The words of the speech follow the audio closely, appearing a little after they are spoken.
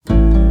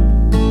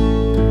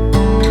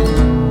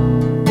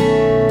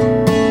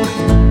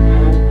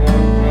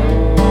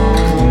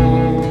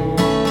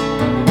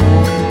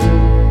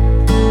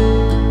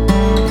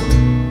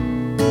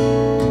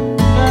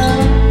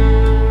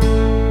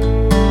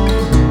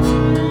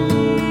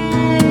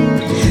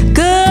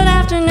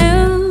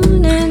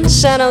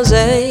San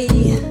Jose.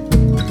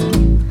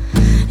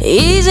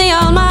 Easy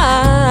on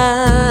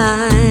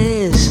my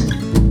eyes,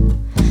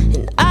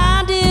 an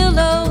ideal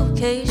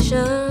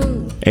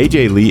location.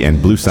 AJ Lee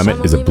and Blue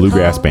Summit is a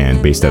bluegrass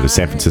band based out of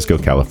San Francisco,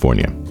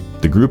 California.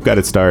 The group got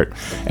its start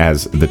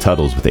as the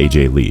Tuttles with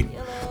AJ Lee.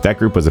 That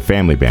group was a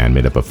family band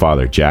made up of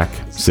father Jack,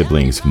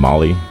 siblings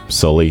Molly,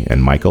 Sully,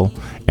 and Michael,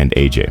 and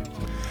AJ.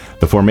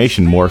 The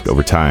formation morphed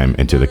over time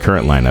into the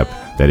current lineup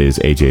that is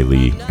AJ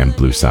Lee and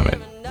Blue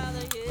Summit.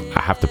 I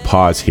have to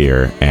pause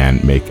here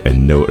and make a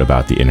note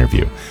about the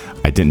interview.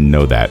 I didn't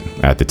know that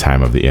at the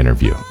time of the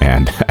interview,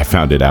 and I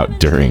found it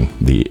out during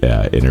the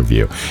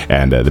interview,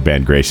 and the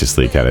band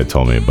graciously kind of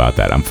told me about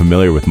that. I'm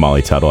familiar with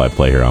Molly Tuttle. I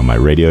play her on my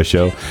radio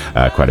show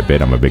quite a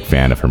bit. I'm a big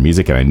fan of her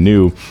music, and I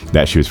knew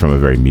that she was from a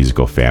very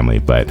musical family,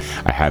 but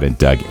I hadn't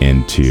dug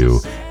into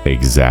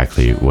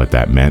exactly what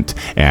that meant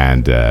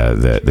and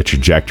the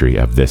trajectory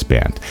of this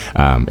band.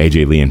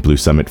 AJ Lee and Blue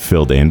Summit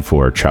filled in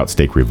for Trout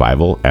Steak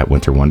Revival at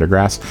Winter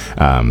Wondergrass.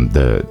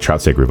 The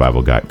Trout Steak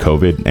Revival got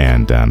COVID,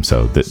 and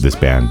so this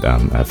band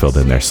filled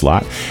in their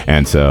slot,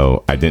 and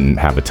so I didn't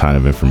have a ton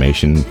of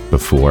information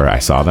before I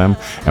saw them,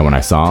 and when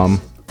I saw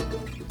them,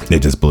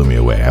 it just blew me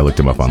away. I looked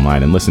them up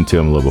online and listened to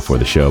them a little before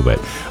the show,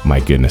 but my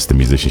goodness, the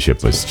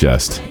musicianship was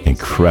just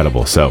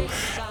incredible. So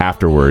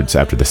afterwards,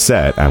 after the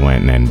set, I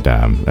went and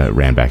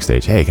ran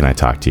backstage. Hey, can I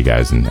talk to you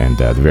guys? And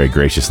they very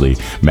graciously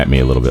met me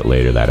a little bit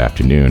later that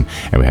afternoon,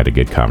 and we had a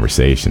good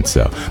conversation.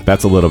 So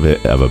that's a little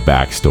bit of a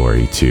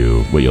backstory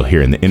to what you'll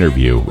hear in the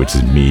interview, which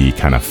is me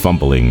kind of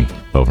fumbling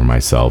over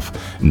myself,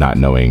 not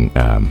knowing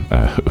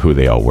who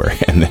they all were,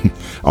 and then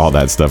all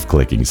that stuff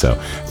clicking. So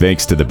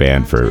thanks to the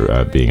band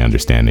for being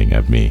understanding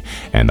of me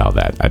and all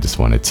that. I just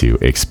wanted to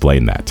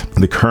explain that.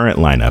 The current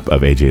lineup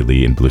of AJ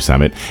Lee and Blue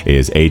Summit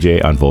is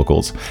AJ on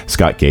vocals,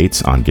 Scott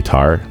Gates on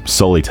guitar,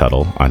 Sully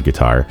Tuttle on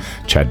guitar,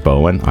 Chad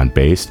Bowen on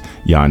bass,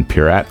 Jan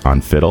Purat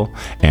on fiddle,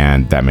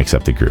 and that makes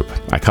up the group.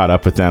 I caught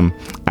up with them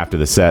after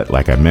the set,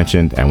 like I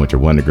mentioned, at Winter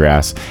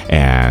Wondergrass,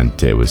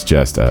 and it was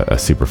just a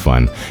super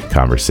fun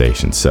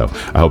conversation. So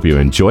I hope you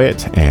enjoy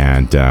it,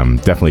 and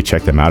definitely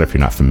check them out if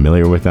you're not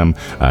familiar with them.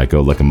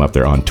 Go look them up.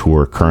 They're on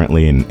tour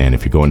currently, and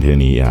if you're going to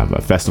any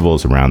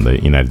festivals around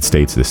the United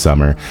States this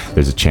summer,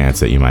 there's a chance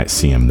that you might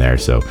see them there.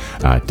 So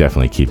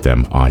definitely keep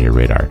them on your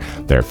radar.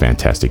 They're a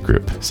fantastic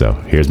group. So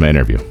here's my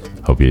interview.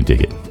 Hope you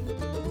dig it.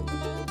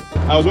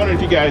 I was wondering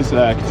if you guys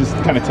could just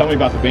kind of tell me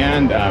about the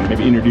band,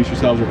 maybe introduce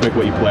yourselves real quick,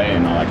 what you play,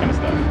 and all that kind of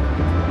stuff.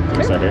 Can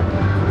we start here?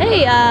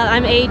 Hey,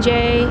 I'm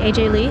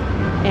AJ Lee,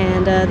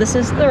 and this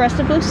is the rest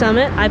of Blue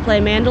Summit. I play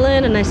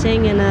mandolin, and I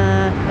sing, and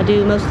I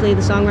do mostly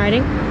the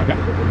songwriting. Okay.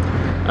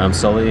 I'm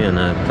Sully, and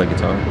I play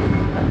guitar.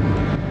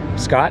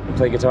 Scott,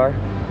 play guitar.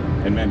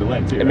 And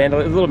mandolin, too. And right? a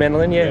little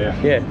mandolin, yeah.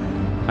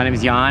 My name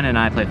is Jan, and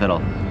I play fiddle.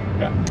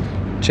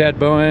 Yeah. Chad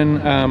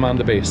Bowen on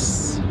the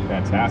bass.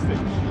 Fantastic.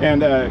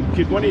 And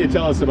could one of you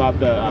tell us about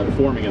the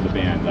forming of the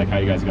band, like how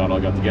you guys all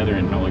got together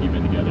and how long you've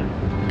been together?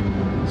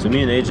 So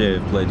me and AJ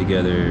have played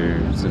together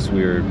since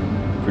we were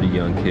pretty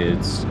young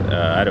kids.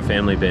 I had a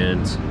family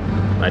band.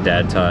 My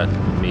dad taught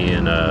me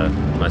and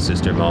my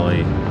sister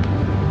Molly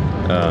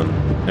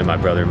and my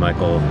brother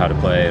Michael how to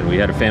play, and we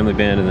had a family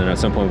band, and then at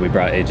some point we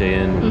brought AJ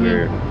in when we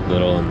were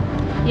little,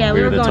 and Yeah,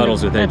 we were the going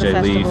Tuttles with to the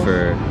AJ Lee festival.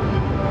 for,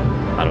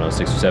 I don't know,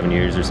 6 or 7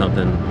 years or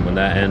something. When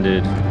that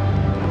ended,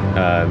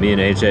 me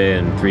and AJ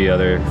and 3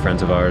 other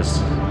friends of ours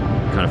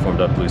kind of formed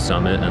up Blue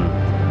Summit, and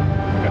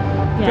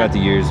throughout the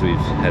years we've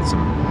had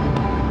some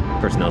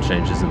personnel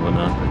changes and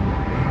whatnot.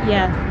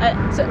 Yeah,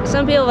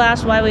 some people have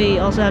asked why we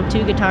also have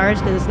 2 guitars,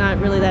 because it's not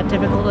really that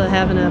typical to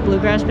have in a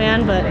bluegrass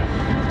band, but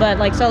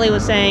like Sully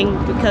was saying,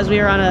 because we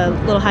were on a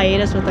little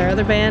hiatus with our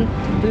other band,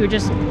 we were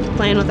just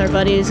playing with our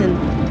buddies, and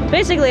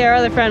basically our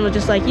other friend was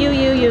just like, you,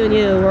 and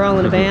you, we're all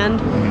in a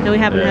band, and we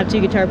happen to have 2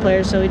 guitar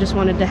players, so we just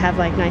wanted to have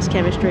like nice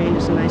chemistry and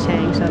just a nice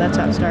hang, so that's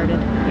how it started.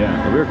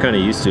 Yeah, we were kind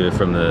of used to it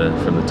from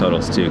the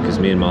Tuttles too, because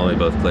me and Molly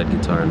both played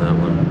guitar in that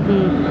one.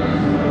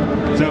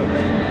 So,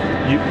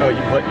 you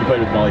played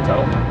with Molly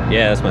Tuttle?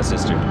 Yeah, that's my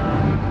sister.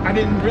 I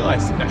didn't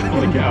realize that.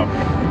 Holy cow.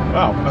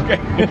 Wow, okay.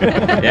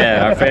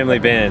 Yeah, our family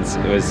bands.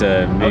 It was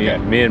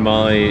me and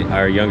Molly,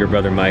 our younger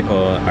brother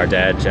Michael, our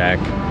dad Jack,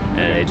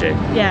 and AJ.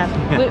 Yeah,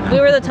 we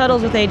were the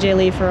Tuttles with AJ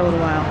Lee for a little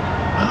while.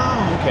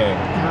 Oh, okay.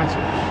 Gotcha.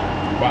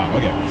 Wow,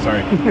 okay,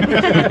 sorry.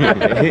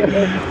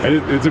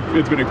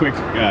 It's been a quick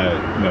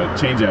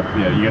change up.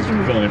 Yeah, you guys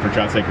are filling in for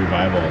Trout Steak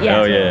Revival. Yeah.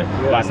 Oh,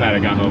 yeah. Last night I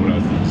got home and I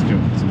was just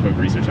doing some quick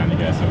research on you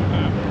guys. So,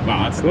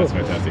 wow, that's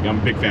fantastic.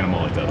 I'm a big fan of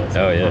Molly Tuttle.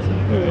 Oh, yeah.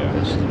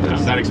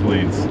 That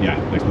explains a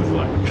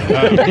lot.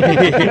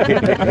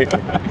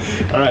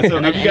 All right,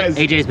 so have you guys...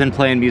 AJ's been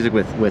playing music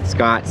with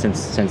Scott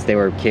since they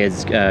were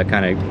kids.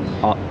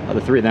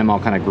 The 3 of them all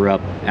kind of grew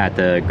up at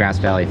the Grass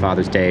Valley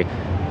Father's Day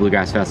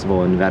Bluegrass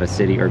Festival in Nevada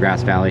City, or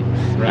Grass Valley,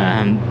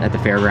 at the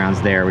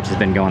fairgrounds there, which has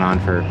been going on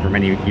for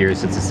many years,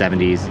 since the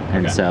 70s.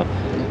 And so,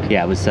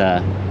 yeah, it was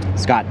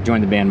Scott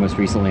joined the band most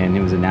recently, and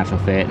it was a natural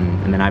fit.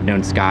 And then I've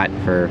known Scott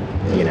for,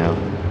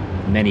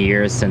 many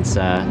years since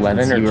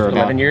 11 since or you were 11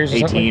 about years or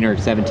 18 something? or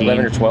 17.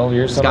 11 or 12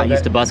 years, something Scott like used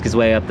that. to busk his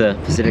way up the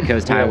Pacific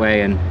Coast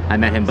Highway, and I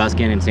met him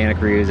busking in Santa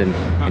Cruz and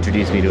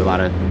introduced me to a lot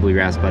of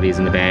bluegrass buddies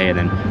in the Bay. And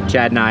then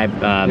Chad and I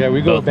Yeah,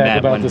 we go both back met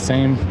about when- the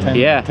same 10,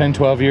 Yeah. 10,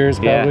 12 years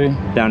probably.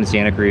 Yeah, down in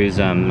Santa Cruz.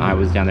 I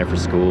was down there for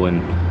school,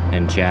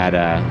 and Chad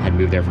had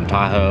moved there from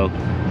Tahoe,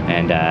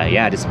 and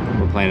just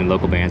we're playing in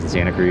local bands in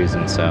Santa Cruz,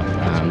 and so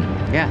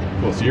yeah.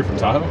 Cool. So you're from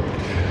Tahoe?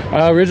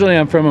 Originally,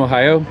 I'm from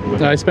Ohio.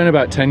 I spent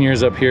about 10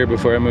 years up here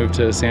before I moved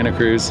to Santa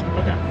Cruz.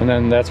 Okay. And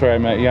then that's where I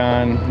met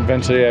Jan.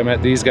 Eventually, I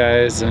met these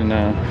guys. And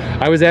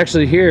I was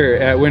actually here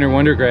at Winter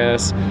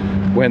Wondergrass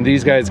when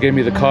these guys gave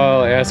me the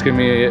call asking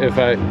me if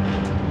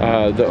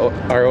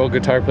our old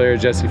guitar player,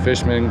 Jesse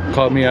Fishman,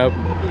 called me up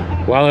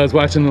while I was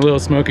watching the Little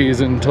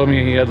Smokies and told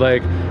me he had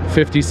like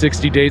 50,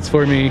 60 dates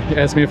for me,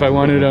 asked me if I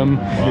wanted them.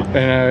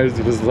 And I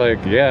was like,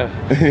 yeah.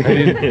 I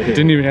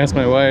didn't even ask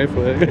my wife.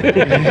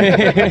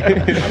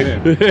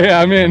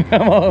 Yeah, I'm in.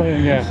 I'm all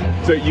in,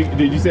 yeah. So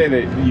did you say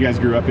that you guys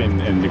grew up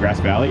in the Grass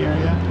Valley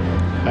area?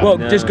 Well,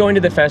 just going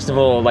to the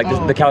festival, like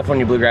the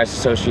California Bluegrass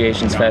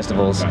Association's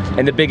festivals, Gotcha.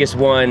 and the biggest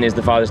one is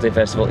the Father's Day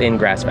Festival in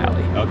Grass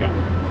Valley. Okay.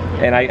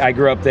 And I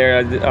grew up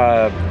there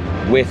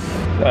with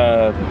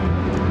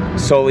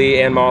Sully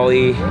and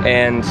Molly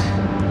and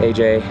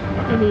AJ.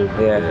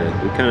 Yeah.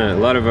 We a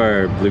lot of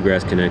our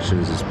bluegrass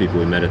connections is people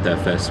we met at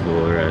that festival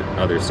or at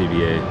other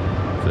CBA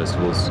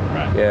festivals.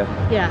 Right.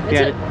 Yeah. Yeah,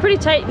 it's a pretty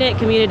tight-knit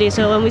community,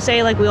 so when we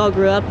say like we all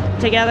grew up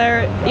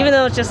together, even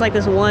though it's just like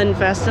this one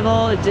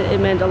festival, it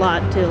meant a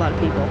lot to a lot of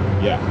people.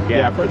 Yeah,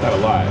 I've heard that a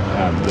lot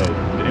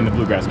in the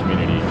bluegrass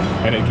community,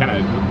 and it kind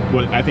of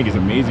what I think is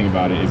amazing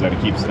about it is that it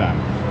keeps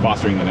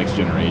fostering the next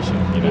generation.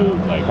 You know,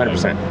 like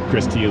 100%.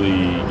 Chris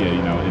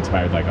Thiele,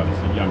 inspired like all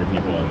these younger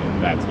people,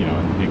 and that's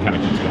it kind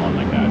of keeps going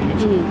like that. And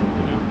it's,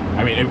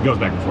 I mean, it goes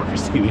back before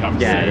Chris Thiele,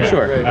 obviously. Yeah,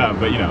 sure.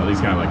 But he's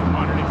kind of like a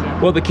modern example.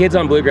 Well, the Kids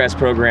on Bluegrass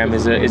program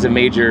is a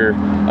major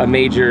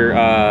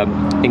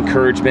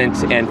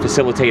encouragement and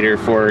facilitator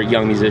for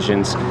young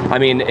musicians. I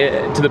mean,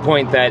 to the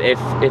point that if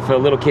a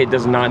little kid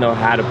does not know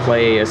how to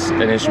play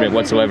an instrument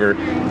whatsoever,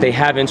 they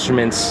have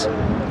instruments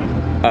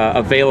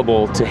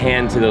available to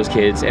hand to those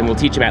kids, and we'll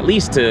teach them at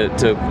least to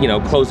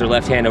close their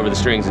left hand over the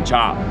strings and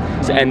chop.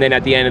 So, and then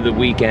at the end of the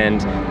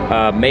weekend,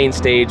 main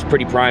stage,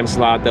 pretty prime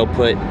slot, they'll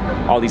put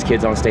all these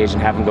kids on stage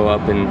and have them go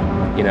up, and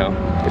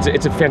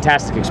it's a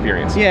fantastic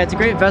experience. Yeah, it's a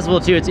great festival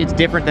too. It's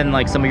different than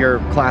like some of your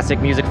classic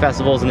music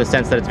festivals in the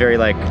sense that it's very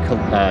like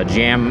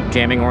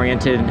jamming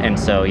oriented, and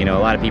so a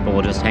lot of people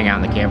will just hang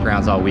out in the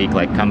campgrounds all week,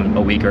 like come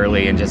a week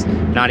early and just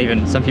not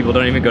even. Some people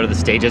don't even go to the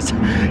stages,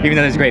 even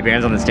though there's great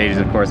bands on the stages,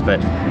 of course. But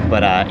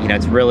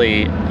it's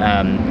really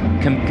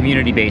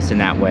community based in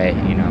that way,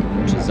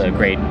 which is a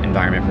great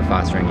environment for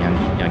fostering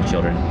young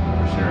children.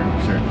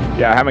 Sure.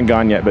 Yeah, I haven't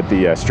gone yet, but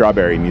the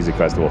Strawberry Music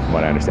Festival, from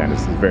what I understand,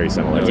 is very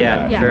similar.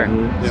 Yeah, to that. sure.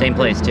 Mm-hmm. Same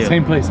place too.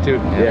 Same place too.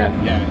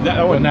 Yeah.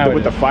 That one, now with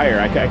it the fire,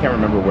 I can't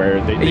remember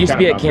where they. It used to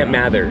be at Camp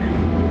Mather.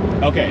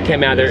 Okay.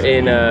 Camp Mather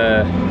in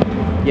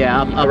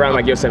Yeah, up around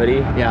like Yosemite.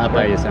 Yeah, up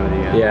by Yosemite.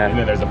 Yeah. And Yeah.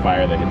 then there's a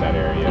fire that hit that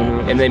area.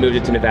 Mhm. And they moved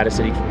it to Nevada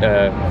City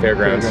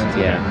Fairgrounds.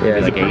 Yeah. Yeah.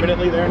 Is Like it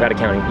permanently there? Nevada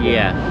County.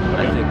 Yeah.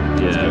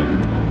 Okay. That's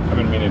good. I've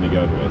been meaning to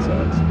go to it, so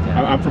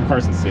I'm from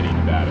Carson City,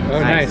 Nevada.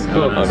 Oh, nice.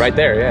 Cool. Oh, right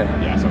there. Yeah.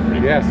 Yeah, so I'm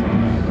pretty Yeah.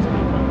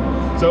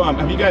 close. So,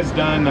 have you guys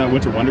done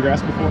Winter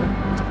Wondergrass before?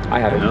 I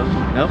haven't.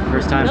 Nope,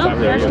 first time. Nope,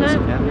 first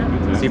time.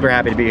 Yeah. Super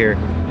happy to be here.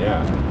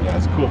 Yeah,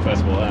 it's a cool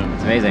festival.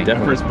 It's amazing. The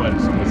first one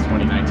was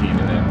 2019,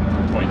 and then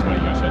 2020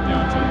 got shut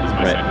down, so this is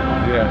my Right. second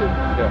one.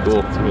 Yeah. Cool.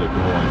 It's a really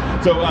cool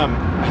one. So,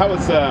 how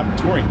has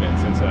touring been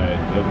since the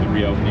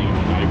reopening?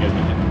 Have you guys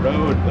been hitting the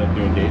road,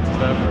 doing dates and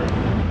stuff? Or?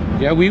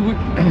 Yeah,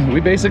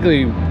 we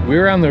basically we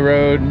were on the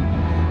road,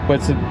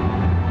 but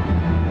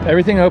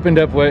everything opened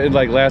up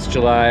like last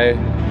July,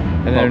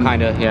 and then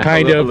kinda, yeah.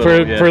 kind A of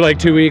little, yeah. for like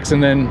 2 weeks,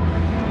 and then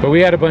but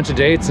we had a bunch of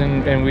dates,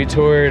 and we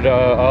toured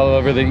all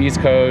over the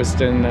East Coast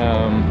and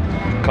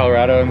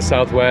Colorado and the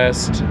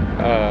Southwest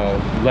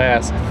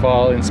last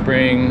fall and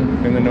spring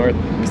in the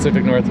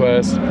Pacific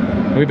Northwest.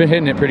 We've been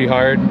hitting it pretty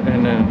hard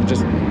and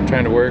just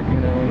trying to work,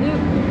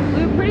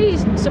 We were pretty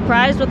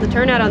surprised with the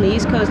turnout on the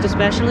East Coast,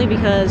 especially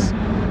because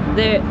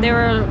there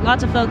were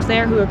lots of folks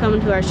there who were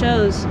coming to our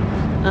shows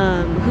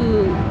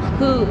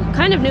who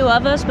kind of knew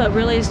of us, but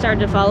really started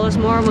to follow us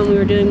more when we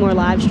were doing more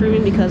live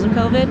streaming because of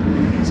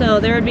COVID.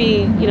 So there would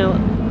be,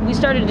 we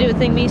started to do a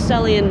thing, me,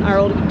 Sully, and our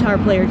old guitar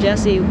player,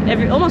 Jesse,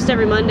 almost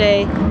every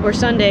Monday or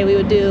Sunday, we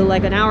would do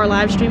like an hour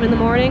live stream in the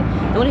morning,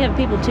 and we'd have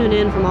people tune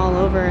in from all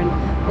over, and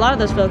a lot of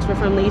those folks were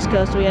from the East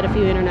Coast. We had a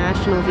few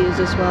international views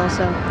as well,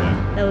 so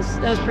that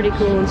was pretty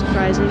cool and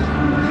surprising.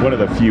 One of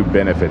the few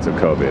benefits of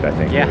COVID, I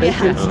think. Yeah,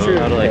 it's true.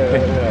 Totally.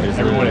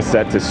 Everyone is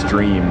set to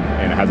stream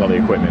and has all the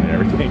equipment and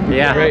everything.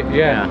 Yeah. Right,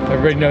 yeah.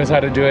 Everybody knows how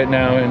to do it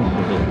now, and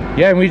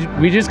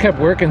we just kept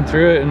working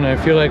through it, and I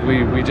feel like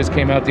we just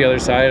came out the other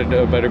side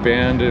a better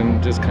band,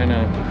 and just kind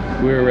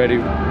of we were ready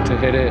to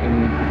hit it,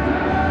 and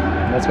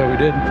that's what we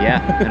did.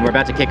 Yeah, and we're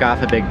about to kick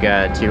off a big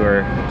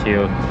tour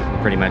too,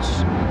 pretty much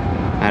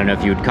I don't know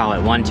if you would call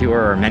it one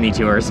tour or many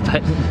tours,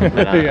 but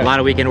a lot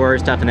of weekend warrior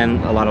stuff, and then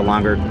a lot of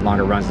longer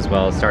runs as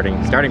well.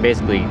 Starting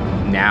basically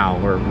now,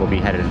 we'll be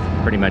headed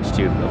pretty much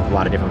to a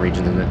lot of different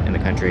regions in the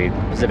country.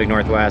 Pacific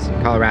Northwest,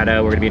 and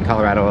Colorado. We're going to be in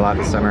Colorado a lot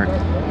this summer.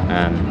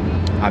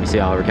 Obviously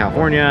all over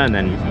California, and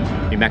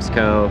then New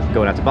Mexico,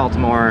 going out to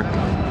Baltimore.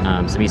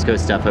 Some East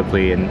Coast stuff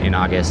hopefully in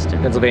August.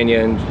 Pennsylvania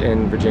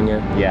and Virginia.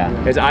 Yeah.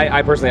 Because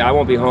I personally, I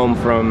won't be home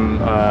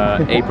from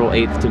April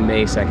 8th to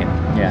May 2nd.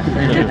 Yeah.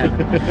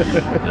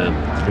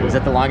 Is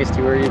that the longest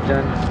tour you've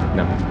done?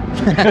 No.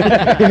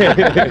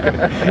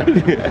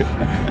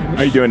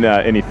 Are you doing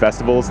any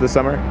festivals this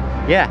summer?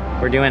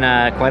 Yeah, we're doing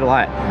quite a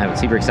lot. I'm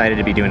super excited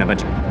to be doing a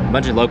bunch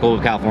of local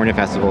California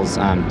festivals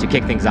to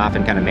kick things off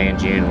in kind of May and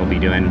June. We'll be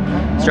doing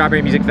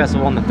Strawberry Music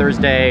Festival on the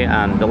Thursday.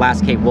 The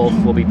last Kate Wolf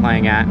we'll be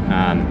playing at.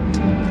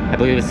 I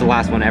believe it's the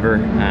last one ever.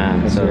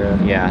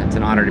 Yeah, it's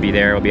an honor to be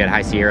there. We'll be at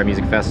High Sierra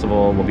Music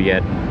Festival. We'll be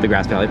at the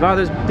Grass Valley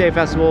Father's Day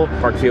Festival.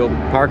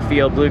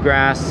 Parkfield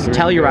Bluegrass.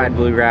 Telluride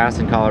Bluegrass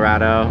in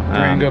Colorado.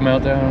 Durango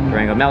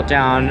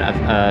Meltdown.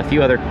 A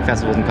few other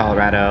festivals in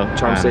Colorado.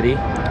 Charm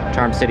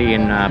City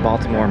in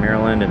Baltimore,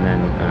 Maryland, and then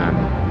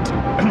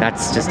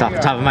that's just off the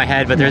top of my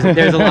head. But there's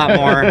a lot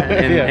more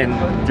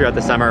throughout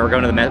the summer. We're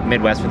going to the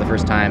Midwest for the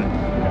first time.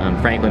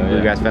 Franklin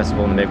Bluegrass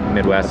Festival in the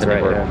Midwest.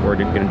 That's We're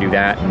going to do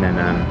that, and then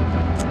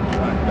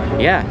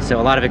so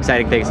a lot of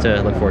exciting things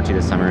to look forward to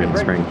this summer and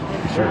spring.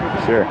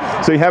 Sure.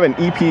 So you have an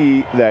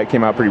EP that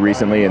came out pretty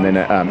recently, and then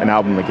an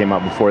album that came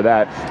out before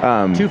that.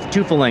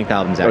 Two full-length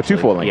albums, actually. Oh, two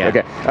full-length. Yeah.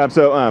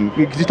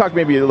 Okay. Could you talk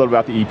maybe a little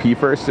about the EP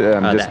first?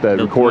 Just the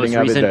recording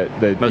of it.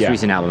 The most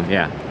recent album.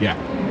 Yeah.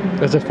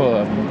 It's a full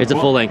album. It's a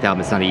full-length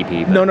album. It's not an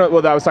EP. No.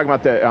 Well, I was talking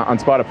about on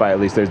Spotify. At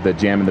least there's the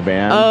Jam in the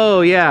Band.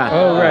 Oh yeah.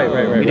 Oh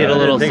right. We did a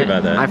little. Think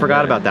about that. I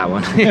forgot about that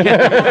one.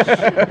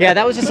 Yeah,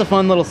 that was just a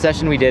fun little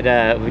session we did.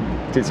 We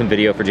did some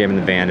video for Jam in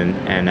the Band,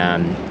 and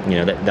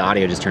the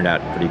audio just turned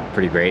out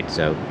pretty great.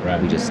 So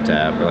we just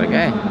were like,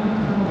 hey,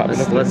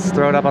 let's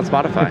throw it up on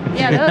Spotify.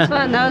 Yeah, that was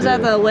fun. That was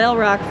at the Whale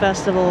Rock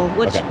Festival,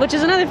 which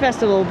is another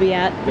festival we'll be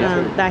at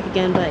back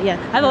again. But yeah,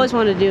 I've always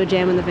wanted to do a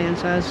Jam in the Van,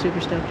 so I was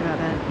super stoked about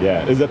that.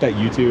 Yeah, is that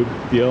YouTube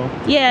deal?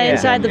 Yeah,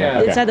 inside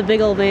the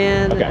big old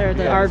van or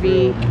the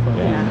RV.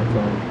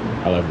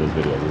 I love those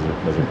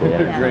videos. Those are cool.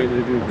 Yeah. Great.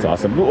 That's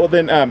awesome. Well,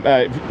 then,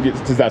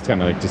 since that's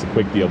kind of like just a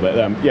quick deal, but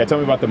tell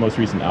me about the most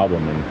recent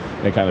album and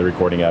kind of the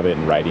recording of it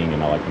and writing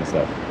and all that kind of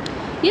stuff.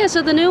 Yeah,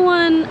 so the new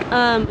one,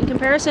 in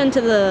comparison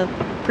to the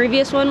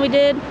previous one we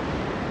did,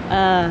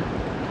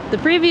 the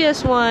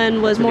previous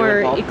one was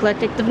more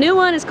eclectic. The new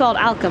one is called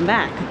I'll Come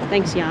Back.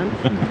 Thanks, Jan.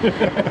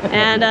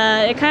 And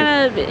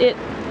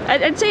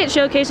I'd say it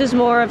showcases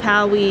more of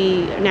how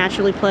we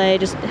naturally play,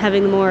 just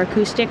having the more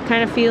acoustic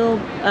kind of feel.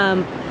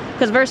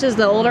 Because versus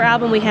the older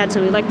album, we had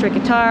some electric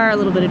guitar, a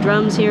little bit of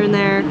drums here and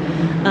there.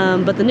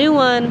 But the new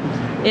one,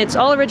 it's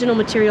all original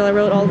material. I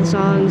wrote all the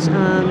songs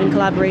in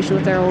collaboration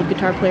with our old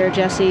guitar player,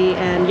 Jesse.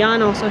 And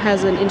Jan also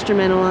has an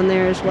instrumental on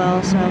there as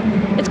well. So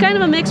it's kind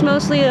of a mix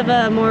mostly of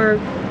more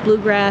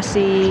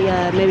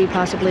bluegrassy, maybe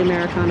possibly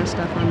Americana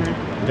stuff on there.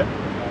 Yeah.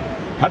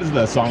 How does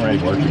the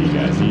songwriting work for you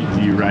guys?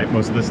 Do you write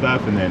most of the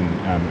stuff and then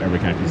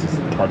everybody kind of pieces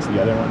parts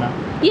together and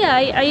whatnot? Yeah,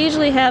 I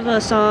usually have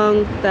a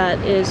song that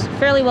is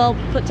fairly well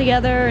put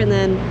together, and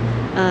then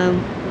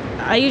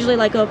I usually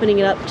like opening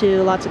it up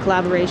to lots of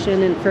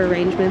collaboration and for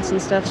arrangements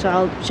and stuff. So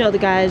I'll show the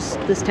guys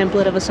this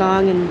template of a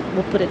song, and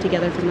we'll put it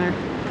together from there.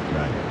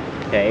 Right.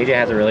 Yeah, AJ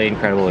has a really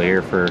incredible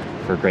ear for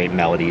great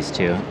melodies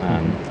too,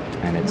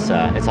 and it's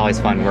always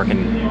fun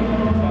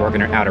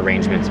working out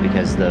arrangements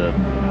because the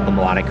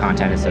melodic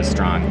content is so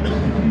strong.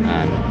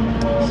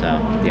 So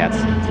yeah,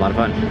 it's a lot of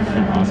fun.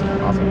 Awesome.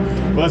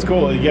 Well, that's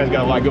cool. You guys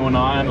got a lot going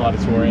on, a lot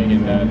of touring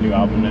and new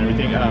album and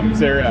everything. Is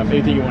there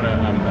anything you want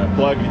to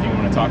plug? Anything you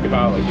want to talk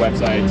about, like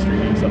website,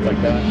 streaming, stuff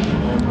like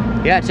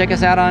that? Yeah, check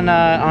us out on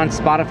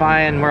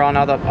Spotify, and we're on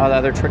all the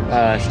other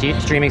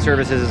streaming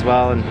services as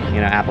well, and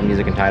Apple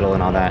Music and Tidal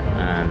and all that.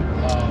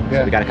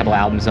 So we got a couple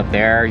albums up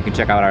there. You can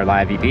check out our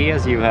live EP,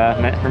 as you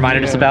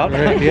reminded us about.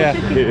 Right, yeah.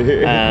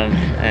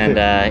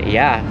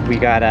 We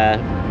got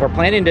we're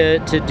planning to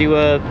do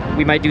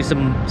we might do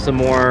some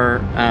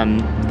more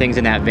things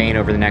in that vein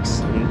over the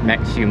next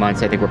few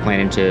months. I think we're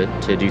planning to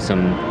do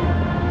some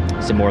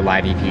more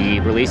live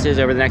EP releases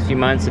over the next few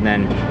months, and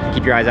then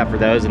keep your eyes out for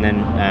those. And then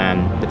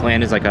the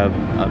plan is like a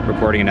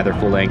recording another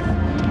full length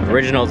of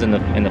originals in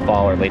the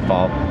fall or late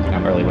fall,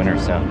 early winter.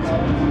 So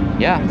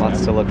yeah,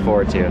 lots to look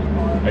forward to.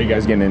 Are you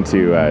guys getting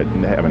into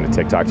having a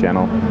TikTok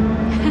channel?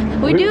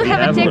 We do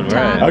have a TikTok.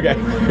 Right. Okay.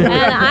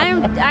 And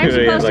I'm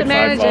supposed to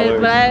manage it,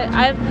 but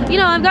I've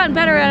gotten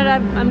better at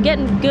it. I'm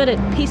getting good at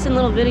piecing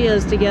little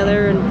videos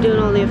together and doing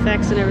all the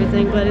effects and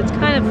everything, but it's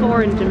kind of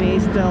foreign to me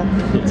still.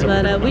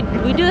 But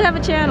we do have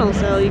a channel,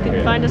 so you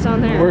can find us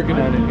on there. Working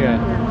on it, yeah.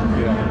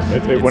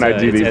 When I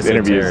do these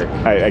interviews,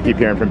 I keep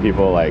hearing from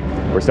people like,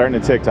 we're starting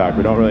a TikTok,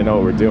 we don't really know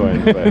what we're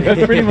doing. But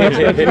That's pretty much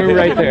we're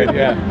right there.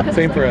 Yeah,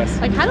 same for us.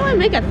 Like, how do I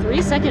make a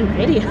 3-second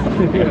video?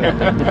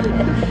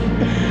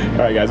 All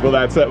right, guys. Well,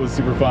 that was was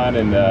super fun,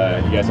 and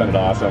you guys sounded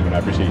awesome, and I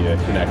appreciate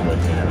you connecting with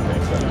me and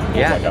everything. So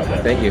good luck out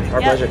there. Thank you.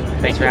 Our pleasure.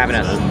 Thanks for having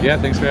us. Yeah,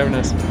 thanks for having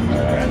us.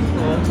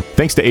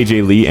 Thanks to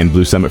AJ Lee and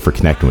Blue Summit for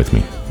connecting with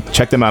me.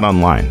 Check them out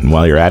online, and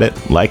while you're at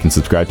it, like and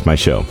subscribe to my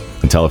show,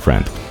 and tell a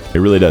friend. It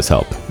really does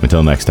help.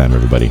 Until next time,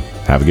 everybody,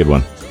 have a good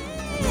one.